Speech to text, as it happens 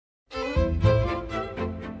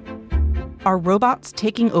Are robots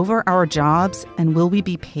taking over our jobs, and will we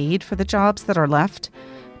be paid for the jobs that are left?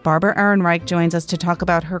 Barbara Ehrenreich joins us to talk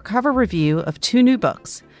about her cover review of two new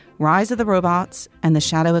books, Rise of the Robots and The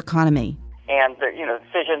Shadow Economy. And,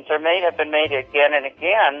 decisions have been made again and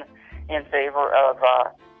again in favor of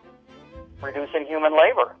reducing human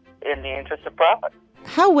labor in the interest of profit.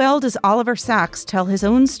 How well does Oliver Sacks tell his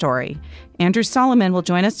own story? Andrew Solomon will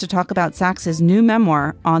join us to talk about Sacks's new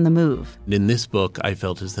memoir, On the Move. In this book, I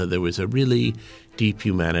felt as though there was a really deep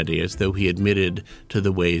humanity, as though he admitted to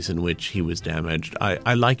the ways in which he was damaged.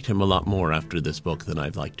 I liked him a lot more after this book than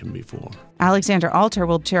I've liked him before. Alexandra Alter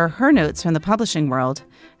will share her notes from the publishing world,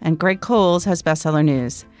 and Greg Cowles has bestseller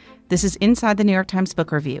news. This is Inside the New York Times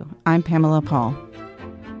Book Review. I'm Pamela Paul.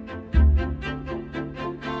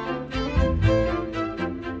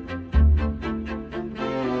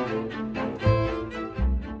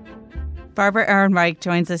 Barbara Ehrenreich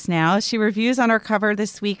joins us now. She reviews on her cover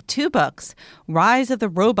this week two books, Rise of the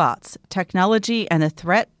Robots, Technology and the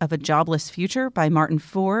Threat of a Jobless Future by Martin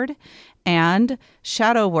Ford, and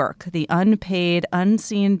Shadow Work, The Unpaid,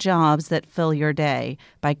 Unseen Jobs That Fill Your Day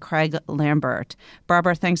by Craig Lambert.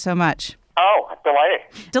 Barbara, thanks so much. Oh,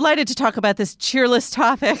 delighted. Delighted to talk about this cheerless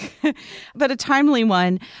topic, but a timely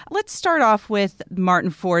one. Let's start off with Martin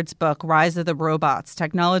Ford's book, Rise of the Robots,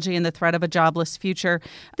 Technology and the Threat of a Jobless Future.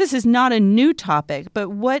 This is not a new topic, but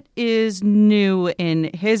what is new in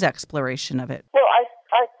his exploration of it? Well,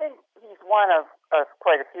 I think he's one of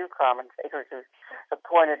quite a few commentators who have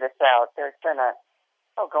pointed this out. There's been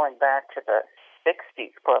going back to the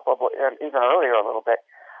 60s, probably, even earlier a little bit,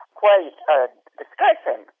 quite a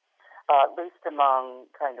discussion, at least among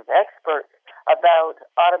kind of experts, about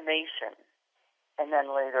automation, and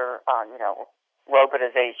then later on,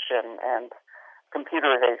 robotization and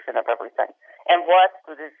computerization of everything, and what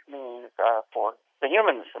this means for the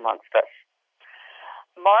humans amongst us.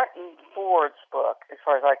 Martin Ford's book, as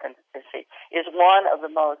far as I can see, is one of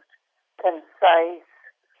the most concise,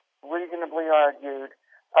 reasonably argued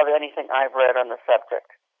of anything I've read on the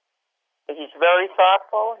subject. He's very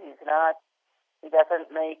thoughtful. He doesn't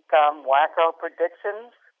make wacko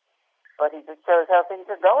predictions, but he just shows how things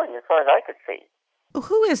are going, as far as I could see.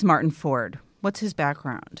 Who is Martin Ford? What's his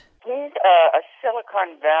background? He's a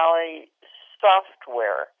Silicon Valley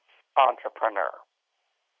software entrepreneur.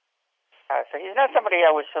 So he's not somebody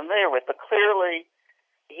I was familiar with, but clearly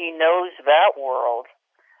he knows that world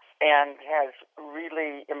and has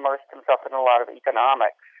really immersed himself in a lot of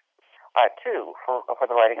economics, too, for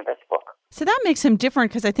the writing of this book. So that makes him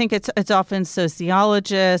different, because I think it's often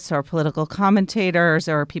sociologists or political commentators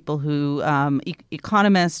or people who,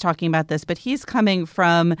 economists talking about this, but he's coming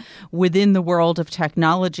from within the world of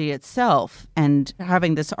technology itself and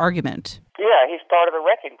having this argument. Yeah, he's part of the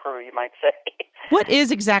wrecking crew, you might say. What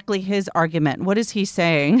is exactly his argument? What is he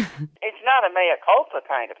saying? It's not a mea culpa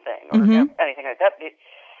kind of thing or anything like that.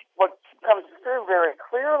 What comes through very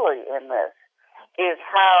clearly in this is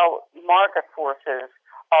how market forces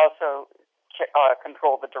also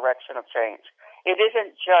control the direction of change. It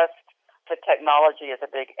isn't just the technology as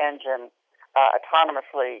a big engine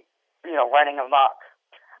autonomously, running amok,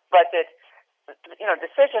 but that,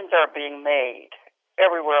 decisions are being made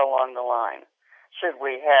everywhere along the line. Should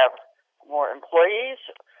we have more employees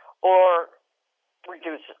or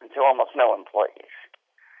reduce it to almost no employees?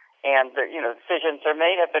 And, decisions have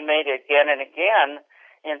been made again and again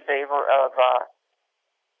in favor of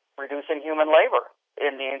reducing human labor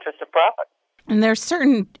in the interest of profit. And there are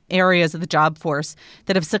certain areas of the job force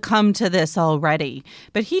that have succumbed to this already.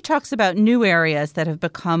 But he talks about new areas that have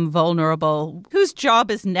become vulnerable. Whose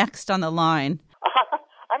job is next on the line?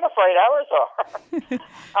 I'm afraid ours are.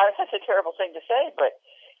 It's such a terrible thing to say, but,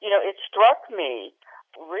 it struck me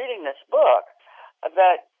reading this book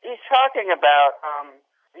that he's talking about,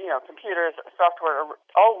 computers, software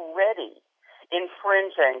already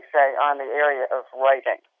infringing, say, on the area of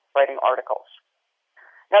writing articles.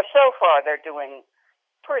 Now, so far, they're doing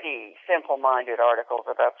pretty simple-minded articles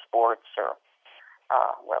about sports or,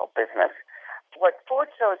 business. What Ford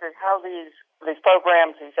shows is how these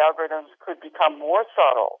programs, these algorithms could become more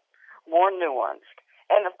subtle, more nuanced.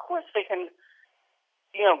 And, of course, they can,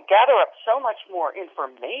 gather up so much more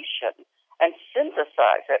information and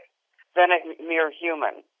synthesize it than a mere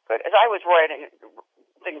human. But as I was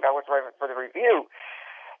thinking about what's writing for the review,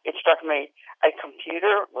 it struck me, a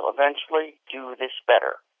computer will eventually do this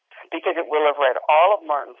better because it will have read all of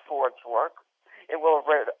Martin Ford's work, it will have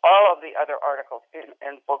read all of the other articles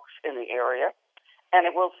and books in the area, and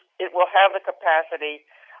it will have the capacity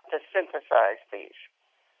to synthesize these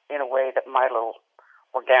in a way that my little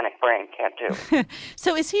organic brain can't do.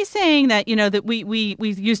 So is he saying that, that we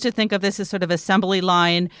used to think of this as sort of assembly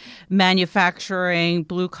line manufacturing,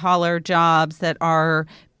 blue-collar jobs that are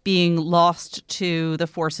being lost to the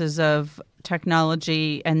forces of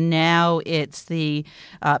technology, and now it's the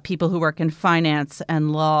people who work in finance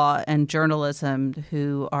and law and journalism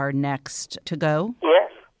who are next to go?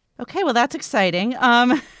 Yes. Okay, well, that's exciting.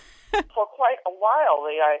 For quite a while,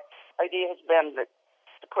 the idea has been that,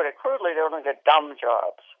 to put it crudely, that only the dumb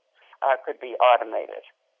jobs could be automated.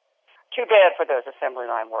 Too bad for those assembly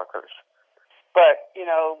line workers. But,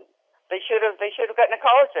 they should have gotten a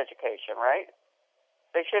college education, right?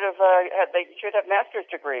 They should have have master's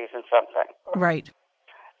degrees in something. Right.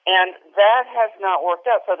 And that has not worked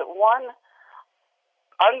out. So that one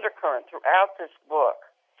undercurrent throughout this book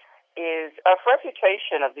is a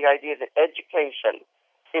refutation of the idea that education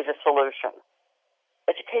is a solution.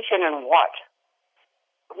 Education in what?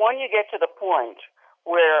 When you get to the point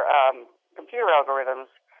where computer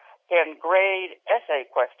algorithms can grade essay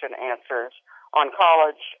question answers on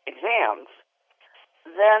college exams,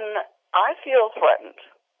 then I feel threatened,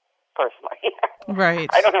 personally. Right.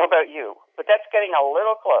 I don't know about you, but that's getting a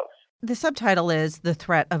little close. The subtitle is The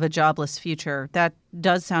Threat of a Jobless Future. That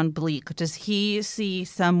does sound bleak. Does he see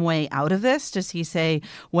some way out of this? Does he say,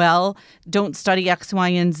 well, don't study X, Y,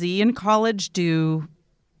 and Z in college, do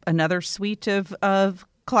another suite of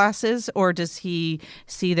classes? Or does he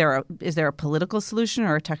see is there a political solution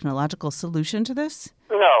or a technological solution to this?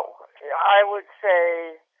 No. I would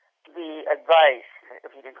say the advice, if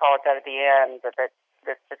you can call it that at the end, that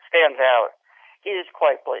stands out, is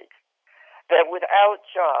quite bleak. That without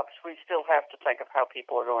jobs, we still have to think of how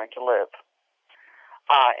people are going to live.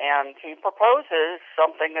 And he proposes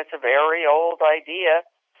something that's a very old idea,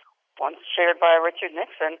 once shared by Richard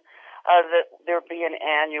Nixon, that there be an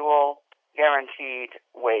annual guaranteed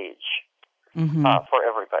wage for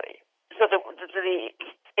everybody. So the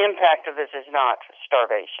impact of this is not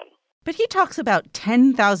starvation. But he talks about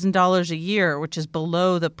 $10,000 a year, which is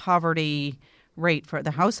below the poverty rate for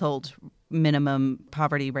the household minimum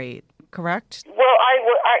poverty rate. Correct? Well,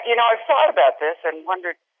 I've thought about this and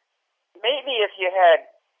wondered, maybe if you had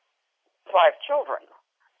 5 children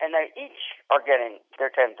and they each are getting their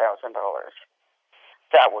 $10,000,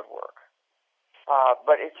 that would work.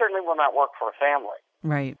 But it certainly will not work for a family.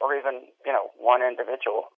 Right. Or even, one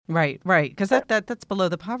individual. Right. Because that's below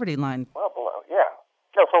the poverty line. Well below, yeah.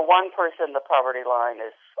 So for one person, the poverty line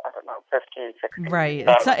is, 15, 16. Right.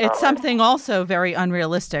 It's something also very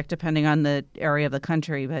unrealistic depending on the area of the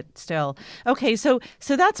country, but still. Okay, so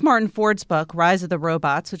that's Martin Ford's book, Rise of the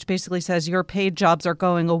Robots, which basically says your paid jobs are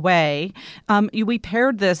going away. We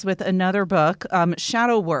paired this with another book,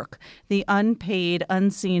 Shadow Work, The Unpaid,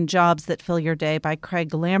 Unseen Jobs That Fill Your Day by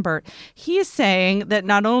Craig Lambert. He's saying that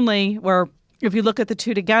not only if you look at the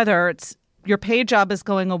two together, it's your paid job is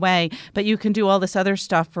going away, but you can do all this other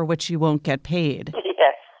stuff for which you won't get paid.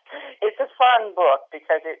 Yes. It's a fun book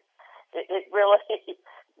because it really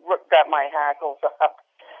got my hackles up.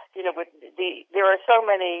 But there are so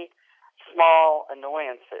many small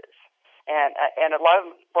annoyances, and a lot of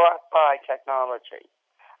them brought by technology.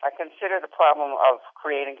 I consider the problem of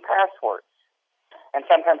creating passwords, and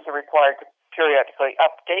sometimes you're required to periodically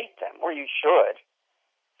update them, or you should.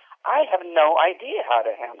 I have no idea how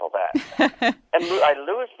to handle that, and I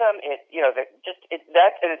lose them.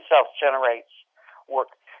 That in itself generates work.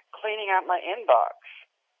 Cleaning out my inbox,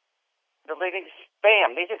 deleting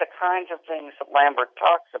spam. These are the kinds of things that Lambert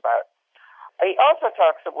talks about. He also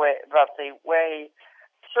talks about the way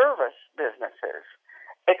service businesses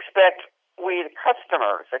expect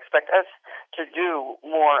us to do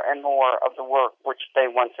more and more of the work which they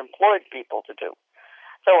once employed people to do.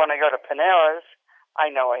 So when I go to Panera's,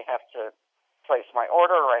 I know I have to place my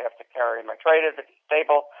order, or I have to carry my tray to the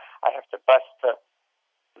table, I have to bust the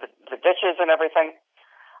dishes and everything.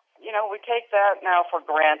 We take that now for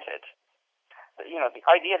granted. The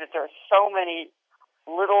idea that there are so many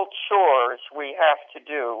little chores we have to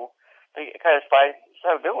do, because by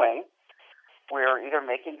so doing, we're either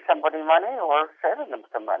making somebody money or saving them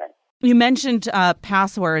some money. You mentioned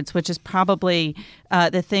passwords, which is probably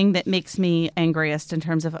the thing that makes me angriest in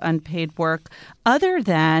terms of unpaid work, other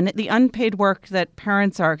than the unpaid work that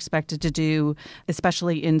parents are expected to do,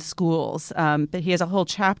 especially in schools. But he has a whole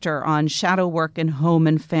chapter on shadow work in home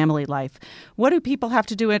and family life. What do people have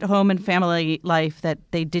to do at home and family life that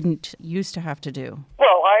they didn't used to have to do?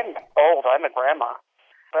 Well, I'm old. I'm a grandma.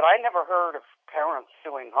 But I never heard of parents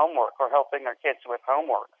doing homework or helping their kids with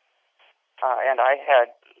homework. And I had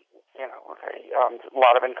a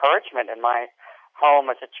lot of encouragement in my home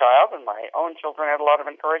as a child, and my own children had a lot of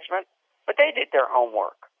encouragement, but they did their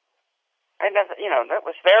homework. And that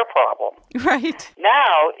was their problem. Right.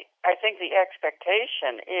 Now, I think the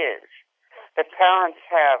expectation is that parents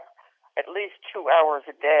have at least 2 hours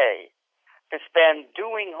a day to spend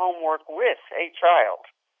doing homework with a child.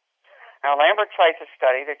 Now, Lambert cites a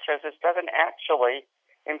study that shows this doesn't actually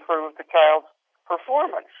improve the child's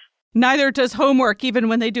performance. Neither does homework, even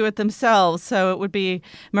when they do it themselves. So it would be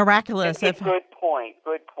miraculous. Good point.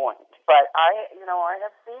 But I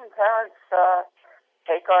have seen parents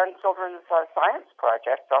take on children's science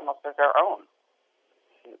projects almost as their own,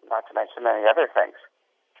 not to mention many other things.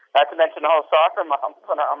 Not to mention the whole soccer mom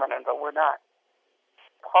phenomenon, but we're not.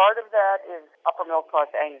 Part of that is upper middle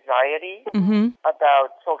class anxiety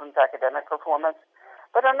about children's academic performance.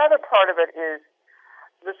 But another part of it is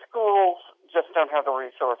the schools just don't have the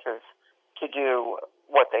resources to do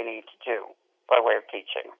what they need to do by way of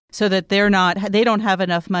teaching. So that they don't have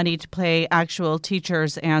enough money to pay actual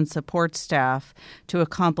teachers and support staff to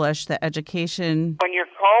accomplish the education. When you're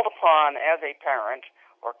called upon as a parent,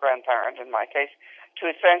 or grandparent in my case, to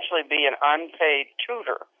essentially be an unpaid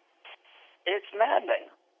tutor, it's maddening.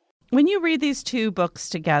 When you read these two books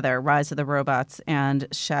together, Rise of the Robots and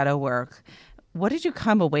Shadow Work, what did you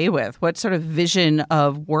come away with? What sort of vision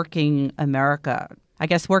of working America? I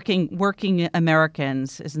guess working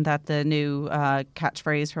Americans, isn't that the new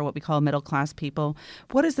catchphrase for what we call middle-class people?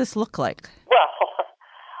 What does this look like? Well,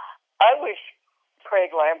 I wish Craig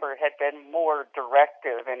Lambert had been more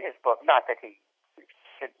directive in his book. Not that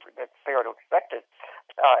that's fair to expect it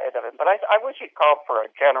of him, but I wish he'd called for a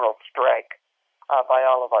general strike by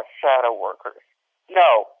all of us shadow workers.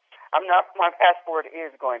 No, I'm not. My passport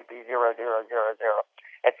is going to be 0000,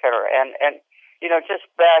 et cetera. And just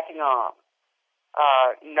backing off.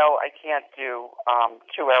 No, I can't do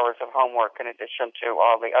 2 hours of homework in addition to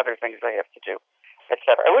all the other things they have to do, et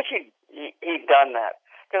cetera. I wish he'd done that,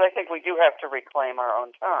 because I think we do have to reclaim our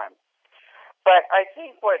own time. But I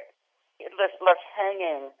think what left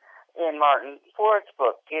hanging in Martin Ford's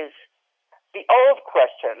book is the old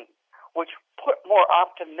question, which more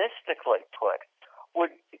optimistically put,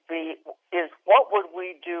 is what would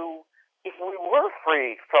we do if we were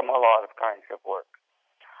freed from a lot of kinds of work?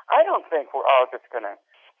 I don't think we're all just going to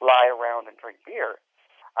lie around and drink beer.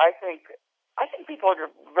 I think people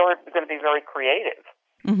are going to be very creative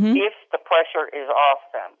if the pressure is off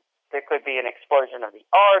them. There could be an explosion of the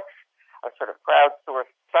arts, a sort of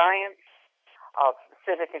crowdsourced science, of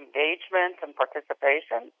civic engagement and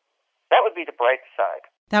participation. That would be the bright side.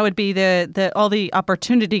 That would be the all the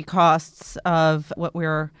opportunity costs of what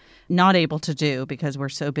we're not able to do because we're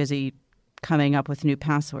so busy coming up with new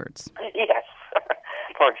passwords. Yes,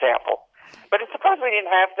 for example. But suppose we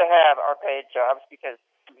didn't have to have our paid jobs because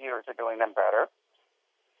computers are doing them better,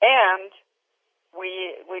 and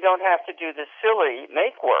we don't have to do the silly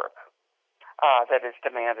make work that is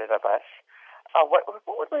demanded of us. What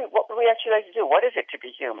would we actually like to do? What is it to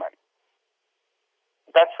be human?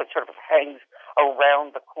 That's what sort of hangs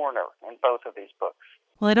around the corner in both of these books.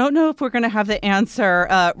 Well, I don't know if we're going to have the answer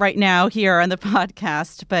right now here on the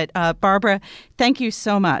podcast, but Barbara, thank you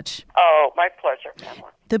so much. Oh, my pleasure,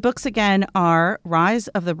 Pamela. The books again are Rise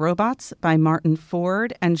of the Robots by Martin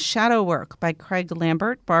Ford and Shadow Work by Craig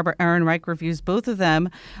Lambert. Barbara Ehrenreich reviews both of them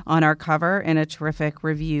on our cover in a terrific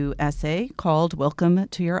review essay called Welcome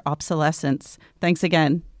to Your Obsolescence. Thanks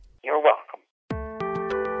again. You're welcome.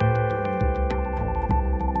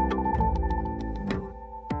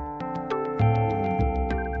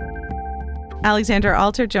 Alexandra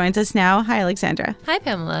Alter joins us now. Hi, Alexandra. Hi,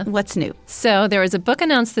 Pamela. What's new? So there was a book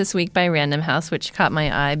announced this week by Random House, which caught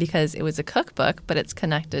my eye because it was a cookbook, but it's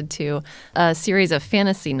connected to a series of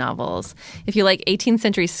fantasy novels. If you like 18th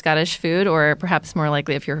century Scottish food, or perhaps more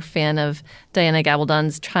likely if you're a fan of Diana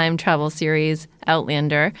Gabaldon's time travel series,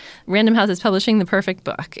 Outlander, Random House is publishing the perfect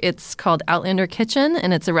book. It's called Outlander Kitchen,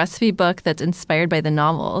 and it's a recipe book that's inspired by the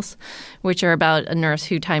novels, which are about a nurse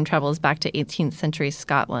who time travels back to 18th century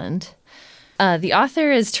Scotland. The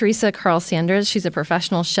author is Teresa Carl Sanders. She's a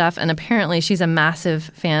professional chef, and apparently she's a massive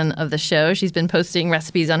fan of the show. She's been posting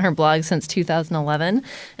recipes on her blog since 2011.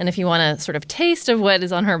 And if you want a sort of taste of what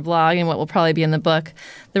is on her blog and what will probably be in the book,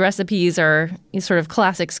 the recipes are sort of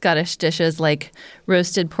classic Scottish dishes like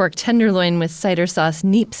roasted pork tenderloin with cider sauce,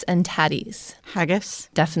 neeps, and tatties. Haggis.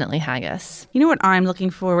 Definitely haggis. You know what I'm looking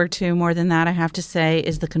forward to more than that, I have to say,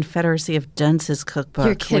 is the Confederacy of Dunce's cookbook,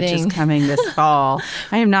 You're kidding. which is coming this fall.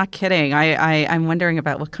 I am not kidding. I'm wondering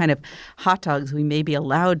about what kind of hot dogs we may be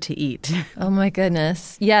allowed to eat. Oh, my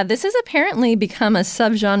goodness. Yeah, this has apparently become a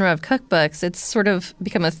subgenre of cookbooks. It's sort of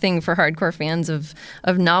become a thing for hardcore fans of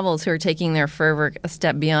novels who are taking their fervor a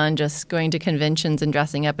step beyond just going to conventions and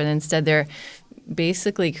dressing up, and instead they're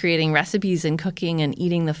basically creating recipes and cooking and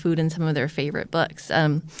eating the food in some of their favorite books.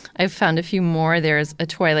 I've found a few more. There's a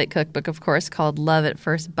Twilight cookbook, of course, called Love at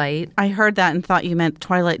First Bite. I heard that and thought you meant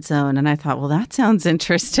Twilight Zone, and I thought, well, that sounds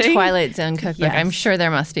interesting. Twilight Zone cookbook. Yes. I'm sure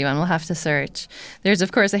there must be one. We'll have to search. There's,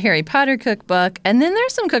 of course, a Harry Potter cookbook. And then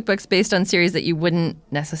there's some cookbooks based on series that you wouldn't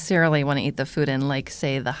necessarily want to eat the food in, like,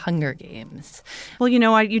 say, The Hunger Games. Well, you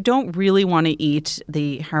know, you don't really want to eat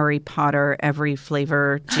the Harry Potter every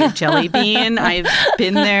flavor jelly bean. I've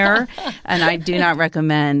been there, and I do not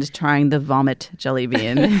recommend trying the vomit jelly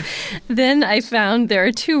bean. Then I found there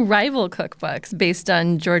are two rival cookbooks based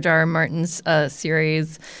on George R. R. Martin's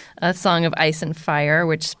series, A Song of Ice and Fire,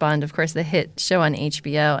 which spawned, of course, the hit show on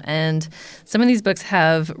HBO. And some of these books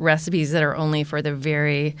have recipes that are only for the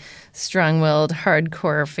very strong-willed,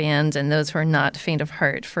 hardcore fans and those who are not faint of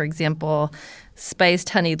heart. For example, spiced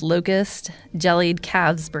honeyed locust, jellied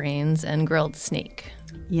calves' brains, and grilled snake.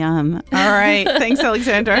 Yum. All right. Thanks,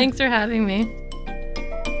 Alexandra. Thanks for having me.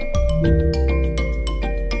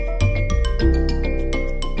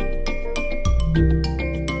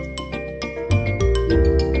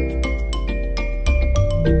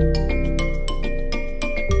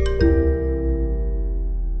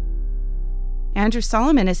 Andrew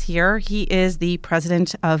Solomon is here. He is the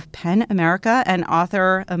president of PEN America and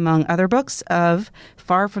author, among other books, of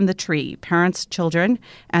Far from the Tree, Parents, Children,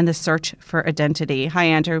 and the Search for Identity. Hi,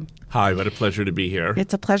 Andrew. Hi, what a pleasure to be here.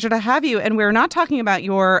 It's a pleasure to have you. And we're not talking about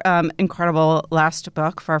your incredible last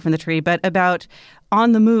book, Far from the Tree, but about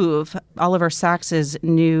On the Move, Oliver Sacks's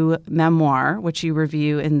new memoir, which you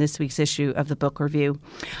review in this week's issue of the Book Review.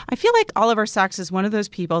 I feel like Oliver Sacks is one of those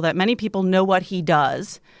people that many people know what he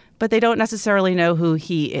does, but they don't necessarily know who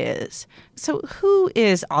he is. So who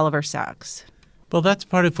is Oliver Sacks? Well, that's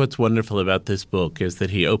part of what's wonderful about this book, is that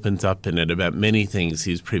he opens up in it about many things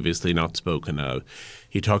he's previously not spoken of.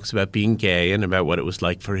 He talks about being gay and about what it was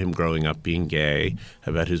like for him growing up being gay,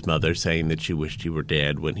 about his mother saying that she wished he were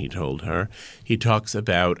dead when he told her. He talks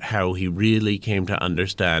about how he really came to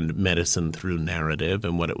understand medicine through narrative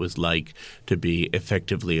and what it was like to be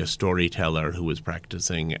effectively a storyteller who was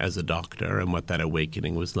practicing as a doctor and what that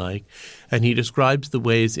awakening was like. And he describes the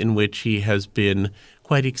ways in which he has been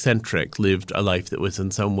quite eccentric, lived a life that was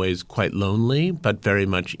in some ways quite lonely, but very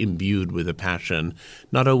much imbued with a passion,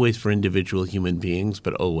 not always for individual human beings,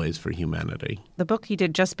 but always for humanity. The book he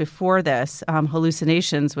did just before this,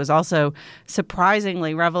 Hallucinations, was also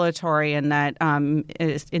surprisingly revelatory in that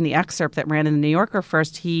in the excerpt that ran in the New Yorker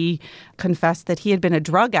first, he confessed that he had been a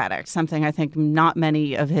drug addict, something I think not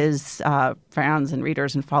many of his fans and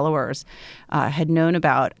readers and followers had known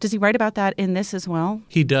about. Does he write about that in this as well?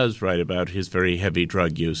 He does write about his very heavy drug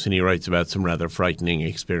use, and he writes about some rather frightening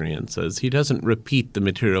experiences. He doesn't repeat the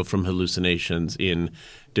material from Hallucinations in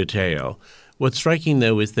detail. What's striking,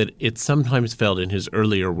 though, is that it's sometimes felt in his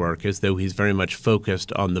earlier work as though he's very much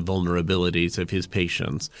focused on the vulnerabilities of his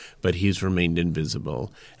patients, but he's remained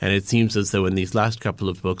invisible. And it seems as though in these last couple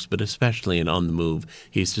of books, but especially in On the Move,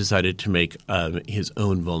 he's decided to make his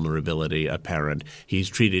own vulnerability apparent. He's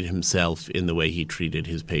treated himself in the way he treated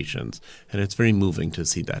his patients. And it's very moving to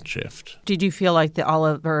see that shift. Did you feel like the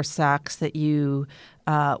Oliver Sacks that you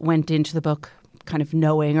went into the book kind of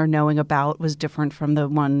knowing about was different from the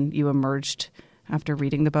one you emerged after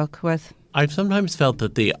reading the book with? I've sometimes felt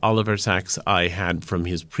that the Oliver Sacks I had from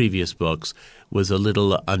his previous books was a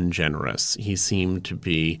little ungenerous. He seemed to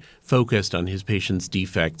be focused on his patient's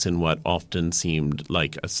defects in what often seemed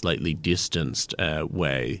like a slightly distanced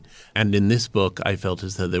way. And in this book, I felt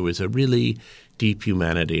as though there was a really deep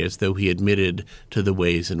humanity, as though he admitted to the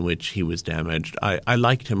ways in which he was damaged. I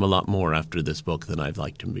liked him a lot more after this book than I've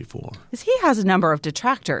liked him before. He has a number of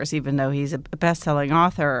detractors, even though he's a best-selling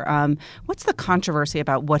author. What's the controversy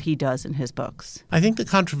about what he does in his books? I think the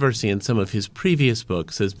controversy in some of his previous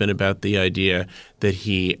books has been about the idea that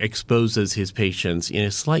he exposes his patients in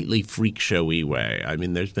a slightly freak-showy way. I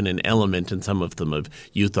mean, there's been an element in some of them of,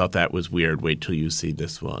 you thought that was weird, wait till you see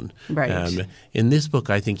this one. Right. In this book,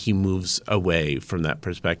 I think he moves away from that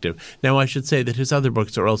perspective. Now, I should say that his other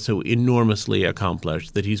books are also enormously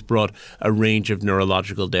accomplished, that he's brought a range of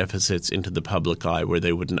neurological deficits into the public eye where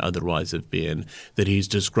they wouldn't otherwise have been, that he's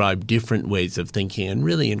described different ways of thinking and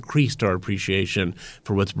really increased our appreciation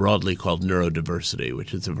for what's broadly called neurodiversity,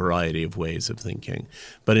 which is a variety of ways of thinking.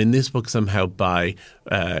 But in this book, somehow by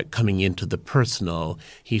coming into the personal,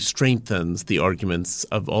 he strengthens the arguments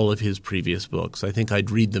of all of his previous books. I think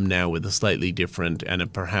I'd read them now with a slightly different and a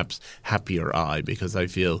perhaps happier eye, because I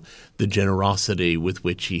feel the generosity with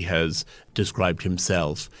which he has described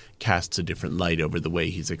himself casts a different light over the way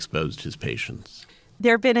he's exposed his patients.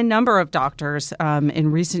 There have been a number of doctors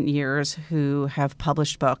in recent years who have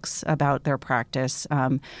published books about their practice.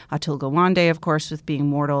 Atul Gawande, of course, with Being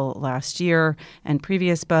Mortal last year, and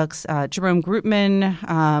previous books. Jerome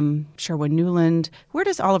Groopman, Sherwin Newland. Where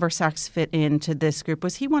does Oliver Sacks fit into this group?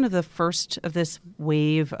 Was he one of the first of this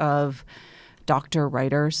wave of doctor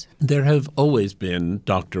writers? There have always been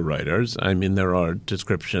doctor writers. I mean, there are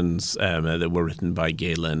descriptions that were written by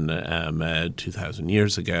Galen 2,000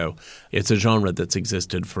 years ago. It's a genre that's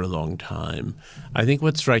existed for a long time. I think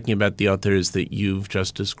what's striking about the authors that you've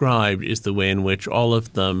just described is the way in which all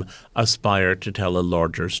of them aspire to tell a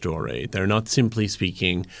larger story. They're not simply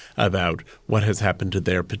speaking about what has happened to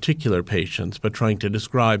their particular patients, but trying to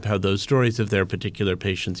describe how those stories of their particular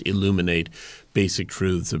patients illuminate basic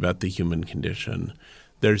truths about the human condition.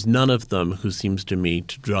 There's none of them who seems to me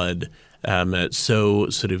to dread so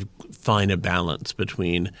sort of fine a balance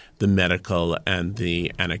between the medical and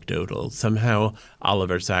the anecdotal. Somehow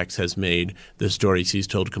Oliver Sacks has made the stories he's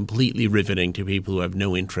told completely riveting to people who have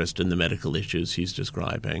no interest in the medical issues he's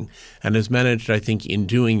describing, and has managed, I think, in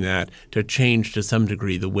doing that, to change to some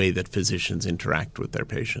degree the way that physicians interact with their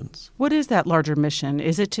patients. What is that larger mission?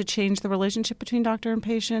 Is it to change the relationship between doctor and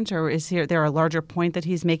patient, or is there a larger point that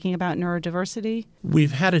he's making about neurodiversity?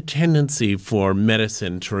 We've had a tendency for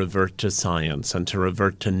medicine to revert to science and to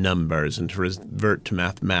revert to numbers and to revert to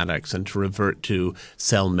mathematics and to revert to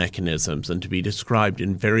cell mechanisms and to be described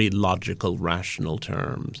in very logical, rational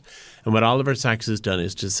terms. And what Oliver Sacks has done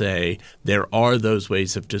is to say there are those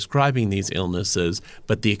ways of describing these illnesses,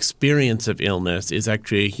 but the experience of illness is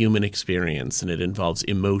actually a human experience, and it involves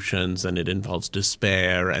emotions, and it involves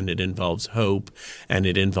despair, and it involves hope, and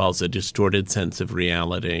it involves a distorted sense of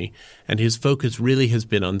reality. And his focus really has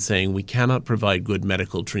been on saying we cannot provide good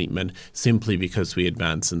medical treatment simply because we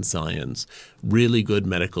advance in science. Really good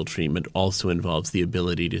medical treatment also involves the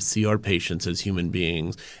ability to see our patients as human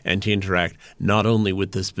beings and to interact not only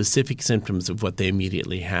with the specific symptoms of what they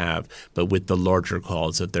immediately have, but with the larger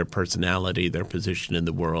cause of their personality, their position in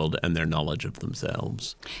the world, and their knowledge of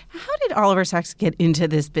themselves. How did Oliver Sacks get into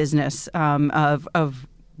this business of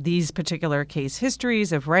these particular case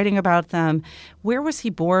histories, of writing about them? Where was he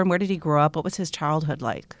born? Where did he grow up? What was his childhood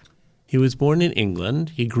like? He was born in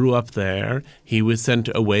England. He grew up there. He was sent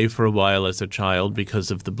away for a while as a child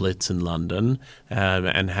because of the Blitz in London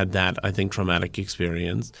and had that, I think, traumatic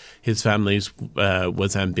experience. His family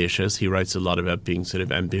was ambitious. He writes a lot about being sort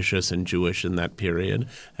of ambitious and Jewish in that period.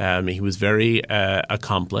 He was very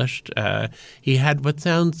accomplished. He had what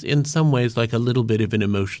sounds in some ways like a little bit of an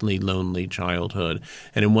emotionally lonely childhood.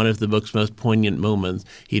 And in one of the book's most poignant moments,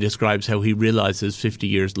 he describes how he realizes 50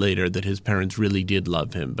 years later that his parents really did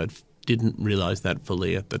love him, but didn't realize that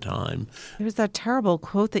fully at the time. There was that terrible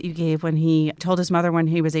quote that you gave when he told his mother when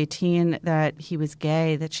he was 18 that he was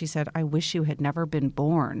gay, that she said, "I wish you had never been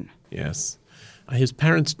born." Yes. His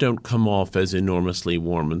parents don't come off as enormously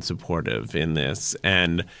warm and supportive in this,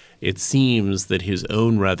 and it seems that his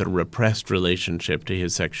own rather repressed relationship to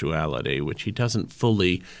his sexuality, which he doesn't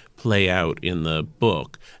fully play out in the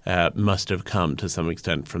book, must have come to some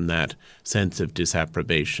extent from that sense of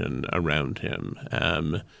disapprobation around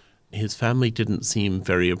him. His family didn't seem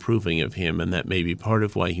very approving of him, and that may be part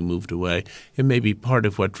of why he moved away. It may be part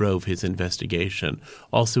of what drove his investigation.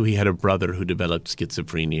 Also, he had a brother who developed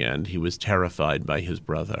schizophrenia, and he was terrified by his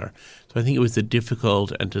brother. So I think it was a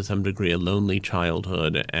difficult and to some degree a lonely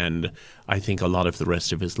childhood, and I think a lot of the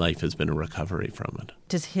rest of his life has been a recovery from it.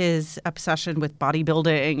 Does his obsession with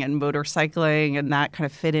bodybuilding and motorcycling and that kind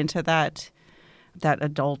of fit into that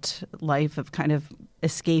adult life of kind of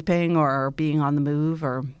escaping or being on the move?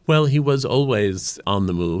 Or Well, he was always on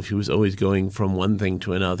the move. He was always going from one thing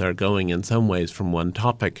to another, going in some ways from one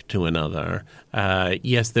topic to another.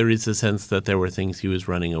 Yes, there is a sense that there were things he was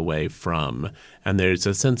running away from. And there's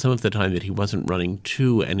a sense some of the time that he wasn't running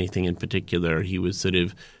to anything in particular. He was sort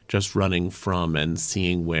of just running from and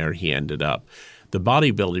seeing where he ended up. the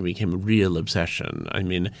bodybuilding became a real obsession. I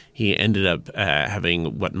mean, he ended up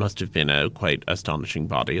having what must have been a quite astonishing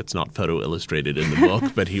body. It's not photo illustrated in the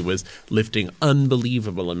book, but he was lifting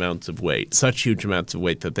unbelievable amounts of weight, such huge amounts of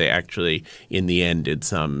weight that they actually, in the end, did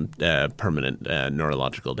some permanent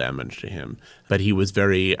neurological damage to him. But he was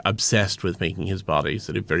very obsessed with making his body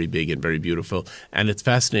sort of very big and very beautiful. And it's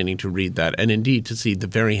fascinating to read that, and indeed to see the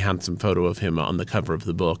very handsome photo of him on the cover of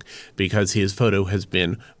the book, because his photo has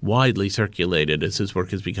been widely circulated as his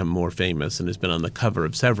work has become more famous and has been on the cover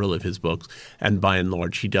of several of his books. And by and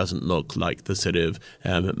large, he doesn't look like the sort of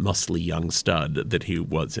muscly young stud that he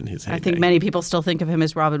was in his heyday. I think many people still think of him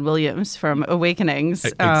as Robin Williams from Awakenings.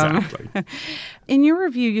 Exactly. In your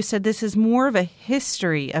review, you said this is more of a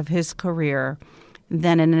history of his career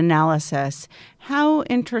than an analysis. How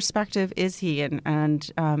introspective is he,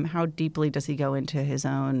 and how deeply does he go into his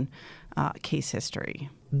own case history?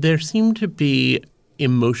 There seem to be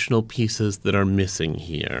emotional pieces that are missing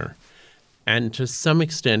here. And to some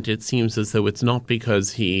extent, it seems as though it's not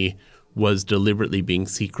because he was deliberately being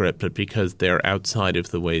secret, but because they're outside of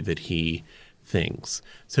the way that he thinks.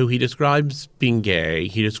 So he describes being gay,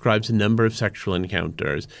 he describes a number of sexual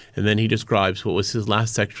encounters, and then he describes what was his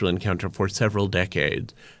last sexual encounter for several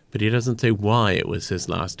decades. But he doesn't say why it was his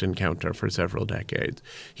last encounter for several decades.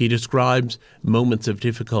 He describes moments of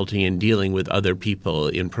difficulty in dealing with other people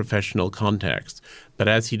in professional contexts. But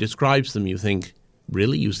as he describes them, you think,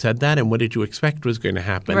 really, you said that? And what did you expect was going to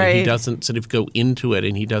happen? Right. And he doesn't sort of go into it,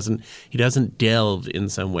 and he doesn't delve in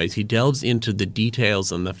some ways. He delves into the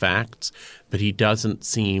details and the facts, but he doesn't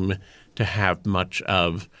seem to have much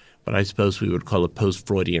of what I suppose we would call a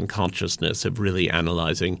post-Freudian consciousness of really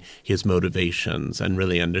analyzing his motivations and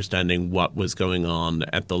really understanding what was going on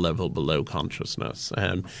at the level below consciousness.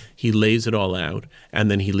 He lays it all out,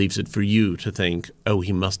 and then he leaves it for you to think, oh,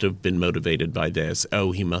 he must have been motivated by this.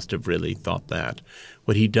 Oh, he must have really thought that.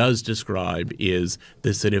 What he does describe is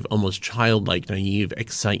this sort of almost childlike, naive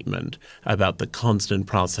excitement about the constant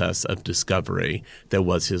process of discovery that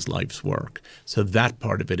was his life's work. So that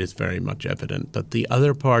part of it is very much evident. But the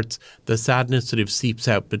other parts, the sadness sort of seeps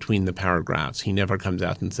out between the paragraphs. He never comes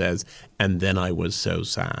out and says, and then I was so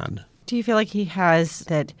sad. Do you feel like he has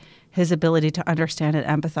that his ability to understand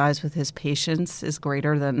and empathize with his patients is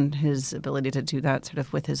greater than his ability to do that sort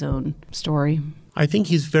of with his own story? I think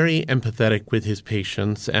he's very empathetic with his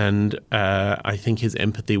patients, and I think his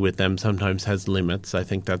empathy with them sometimes has limits. I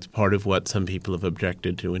think that's part of what some people have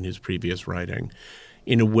objected to in his previous writing.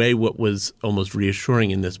 In a way, what was almost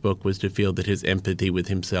reassuring in this book was to feel that his empathy with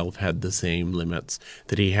himself had the same limits,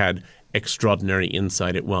 that he had extraordinary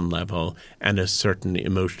insight at one level and a certain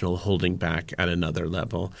emotional holding back at another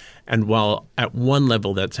level. And while at one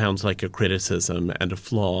level that sounds like a criticism and a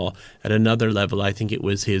flaw, at another level I think it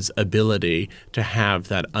was his ability to have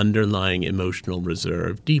that underlying emotional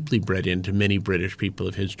reserve, deeply bred into many British people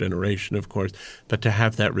of his generation, of course, but to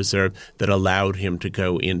have that reserve that allowed him to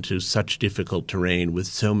go into such difficult terrain with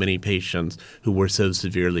so many patients who were so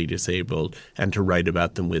severely disabled and to write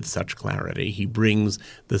about them with such clarity. He brings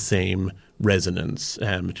the same resonance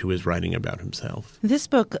to his writing about himself. This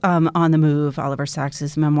book, On the Move, Oliver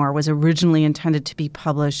Sacks's memoir, was originally intended to be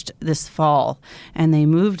published this fall, and they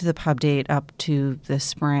moved the pub date up to this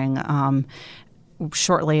spring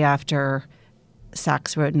shortly after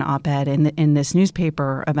Sacks wrote an op-ed in this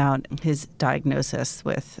newspaper about his diagnosis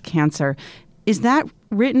with cancer. Is that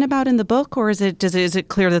written about in the book, or is it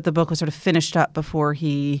clear that the book was sort of finished up before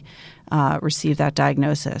he received that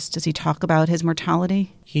diagnosis? Does he talk about his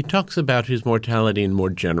mortality? He talks about his mortality in more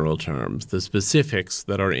general terms. The specifics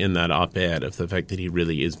that are in that op-ed of the fact that he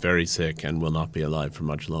really is very sick and will not be alive for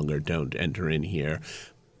much longer don't enter in here.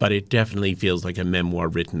 But it definitely feels like a memoir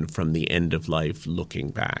written from the end of life looking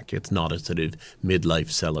back. It's not a sort of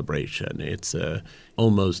midlife celebration. It's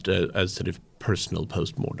almost a sort of personal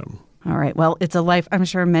postmortem. All right. Well, it's a life I'm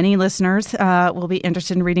sure many listeners will be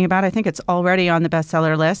interested in reading about. I think it's already on the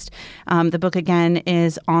bestseller list. The book, again,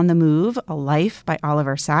 is On the Move, A Life by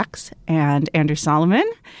Oliver Sacks and Andrew Solomon.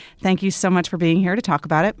 Thank you so much for being here to talk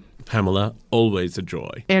about it. Pamela, always a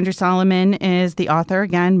joy. Andrew Solomon is the author,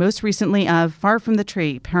 again, most recently of Far from the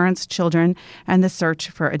Tree, Parents, Children, and the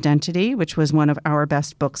Search for Identity, which was one of our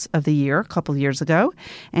best books of the year a couple years ago.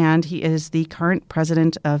 And he is the current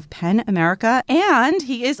president of PEN America. And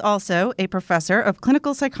he is also a professor of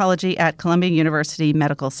clinical psychology at Columbia University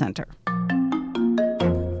Medical Center.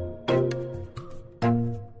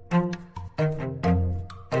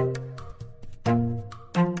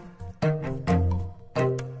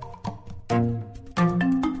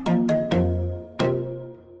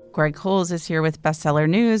 Greg Cowles is here with bestseller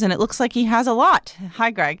news, and it looks like he has a lot.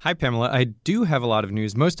 Hi, Greg. Hi, Pamela. I do have a lot of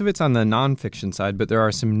news. Most of it's on the nonfiction side, but there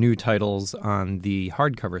are some new titles on the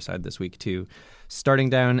hardcover side this week, too. Starting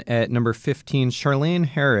down at number 15, Charlaine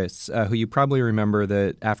Harris, who you probably remember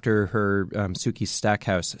that after her Sookie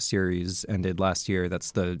Stackhouse series ended last year.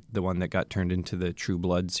 That's the one that got turned into the True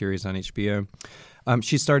Blood series on HBO.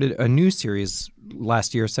 She started a new series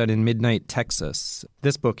last year set in Midnight, Texas.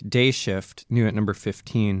 This book, Day Shift, new at number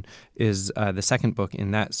 15, is the second book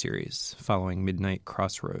in that series, following Midnight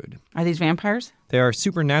Crossroad. Are these vampires? They are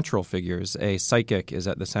supernatural figures. A psychic is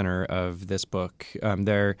at the center of this book.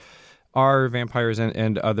 They're are vampires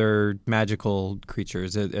and other magical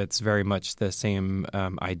creatures. It's very much the same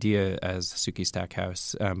idea as Sookie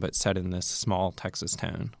Stackhouse, but set in this small Texas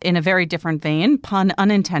town. In a very different vein, pun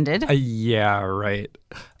unintended. Yeah, right.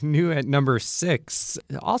 New at number 6,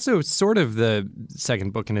 also sort of the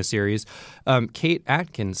second book in a series, Kate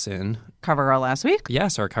Atkinson. Cover girl last week?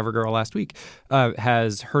 Yes, our cover girl last week,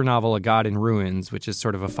 has her novel A God in Ruins, which is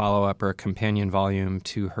sort of a follow-up or a companion volume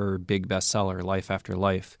to her big bestseller, Life After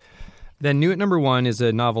Life. Then new at number 1 is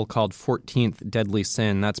a novel called 14th Deadly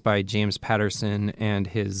Sin. That's by James Patterson and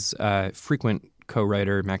his frequent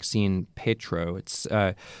co-writer Maxine Petro. It's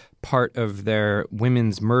part of their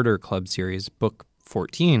Women's Murder Club series, Book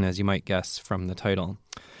 14, as you might guess from the title.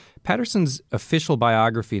 Patterson's official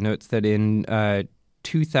biography notes that in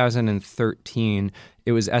 2013,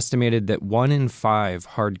 it was estimated that 1 in 5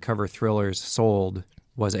 hardcover thrillers sold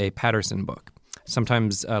was a Patterson book.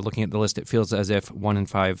 Sometimes looking at the list, it feels as if 1 in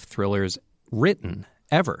 5 thrillers written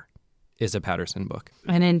ever is a Patterson book.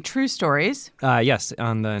 And in true stories? Yes,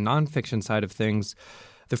 on the nonfiction side of things,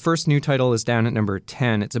 the first new title is down at number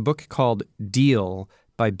 10. It's a book called Deal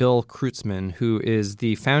by Bill Kreutzmann, who is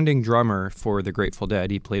the founding drummer for the Grateful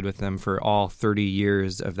Dead. He played with them for all 30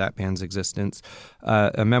 years of that band's existence.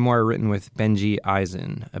 A memoir written with Benji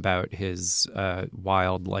Eisen about his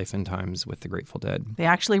wild life and times with the Grateful Dead. They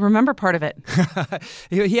actually remember part of it.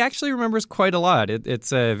 He actually remembers quite a lot.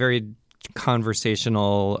 It's a very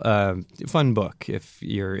conversational, fun book if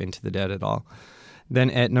you're into the Dead at all. Then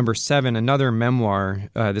at number 7, another memoir.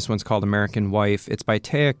 This one's called American Wife. It's by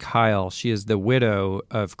Taya Kyle. She is the widow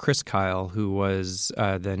of Chris Kyle, who was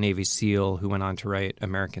the Navy SEAL who went on to write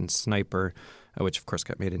American Sniper, which of course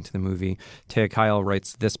got made into the movie. Taya Kyle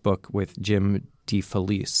writes this book with Jim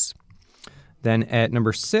DeFelice. Then at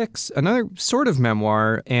number 6, another sort of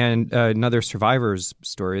memoir and another survivor's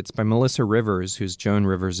story. It's by Melissa Rivers, who's Joan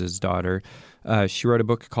Rivers' daughter. She wrote a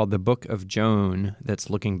book called The Book of Joan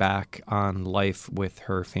that's looking back on life with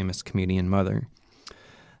her famous comedian mother.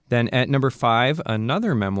 Then at number 5,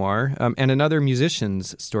 another memoir and another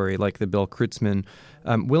musician's story like the Bill Kreutzmann.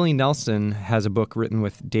 Willie Nelson has a book written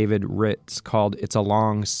with David Ritz called It's a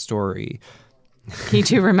Long Story. He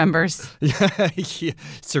too remembers.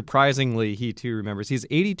 Surprisingly, he too remembers. He's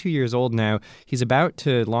 82 years old now. He's about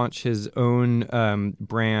to launch his own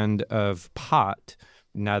brand of pot,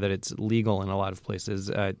 now that it's legal in a lot of places,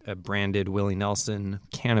 a branded Willie Nelson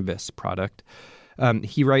cannabis product.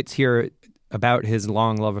 He writes here about his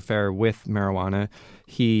long love affair with marijuana.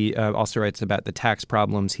 He also writes about the tax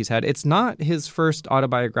problems he's had. It's not his first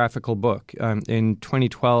autobiographical book. In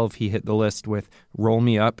 2012, he hit the list with Roll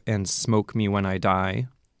Me Up and Smoke Me When I Die.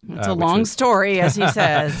 It's a long story, as he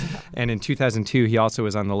says. And in 2002, he also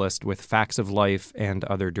was on the list with Facts of Life and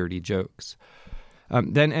Other Dirty Jokes.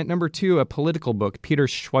 Then at number 2, a political book, Peter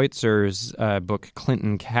Schweitzer's book,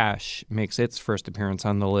 Clinton Cash, makes its first appearance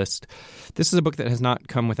on the list. This is a book that has not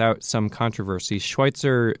come without some controversy.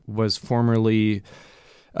 Schweitzer was formerly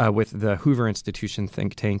with the Hoover Institution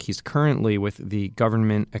think tank. He's currently with the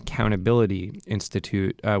Government Accountability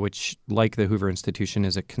Institute, which, like the Hoover Institution,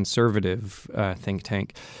 is a conservative think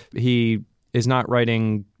tank. He is not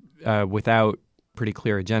writing without pretty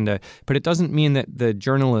clear agenda, but it doesn't mean that the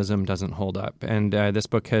journalism doesn't hold up. And this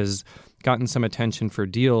book has gotten some attention for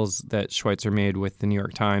deals that Schweitzer made with the New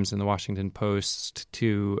York Times and the Washington Post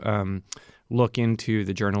to look into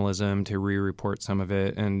the journalism, to re-report some of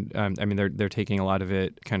it. And I mean, they're taking a lot of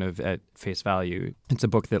it kind of at face value. It's a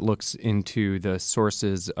book that looks into the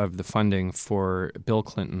sources of the funding for Bill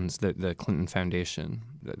Clinton's, the Clinton Foundation.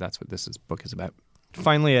 That's what this book is about.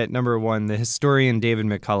 Finally, at number 1, the historian David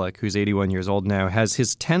McCulloch, who's 81 years old now, has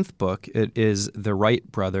his 10th book. It is The Wright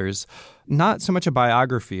Brothers. Not so much a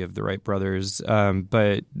biography of the Wright brothers,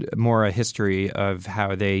 but more a history of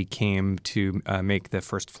how they came to make the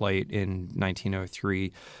first flight in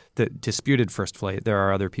 1903. The disputed first flight. There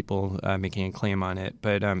are other people making a claim on it,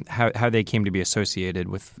 but how they came to be associated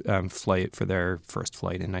with flight for their first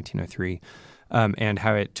flight in 1903, and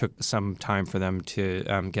how it took some time for them to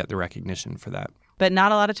get the recognition for that. but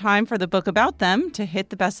not a lot of time for the book about them to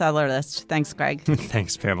hit the bestseller list. Thanks, Greg.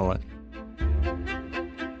 Thanks, Pamela.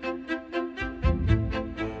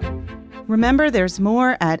 Remember, there's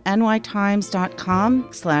more at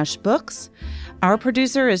nytimes.com/books. Our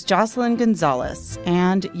producer is Jocelyn Gonzalez,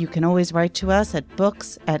 and you can always write to us at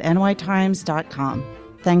books@nytimes.com.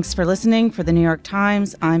 Thanks for listening. For the New York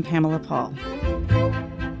Times, I'm Pamela Paul.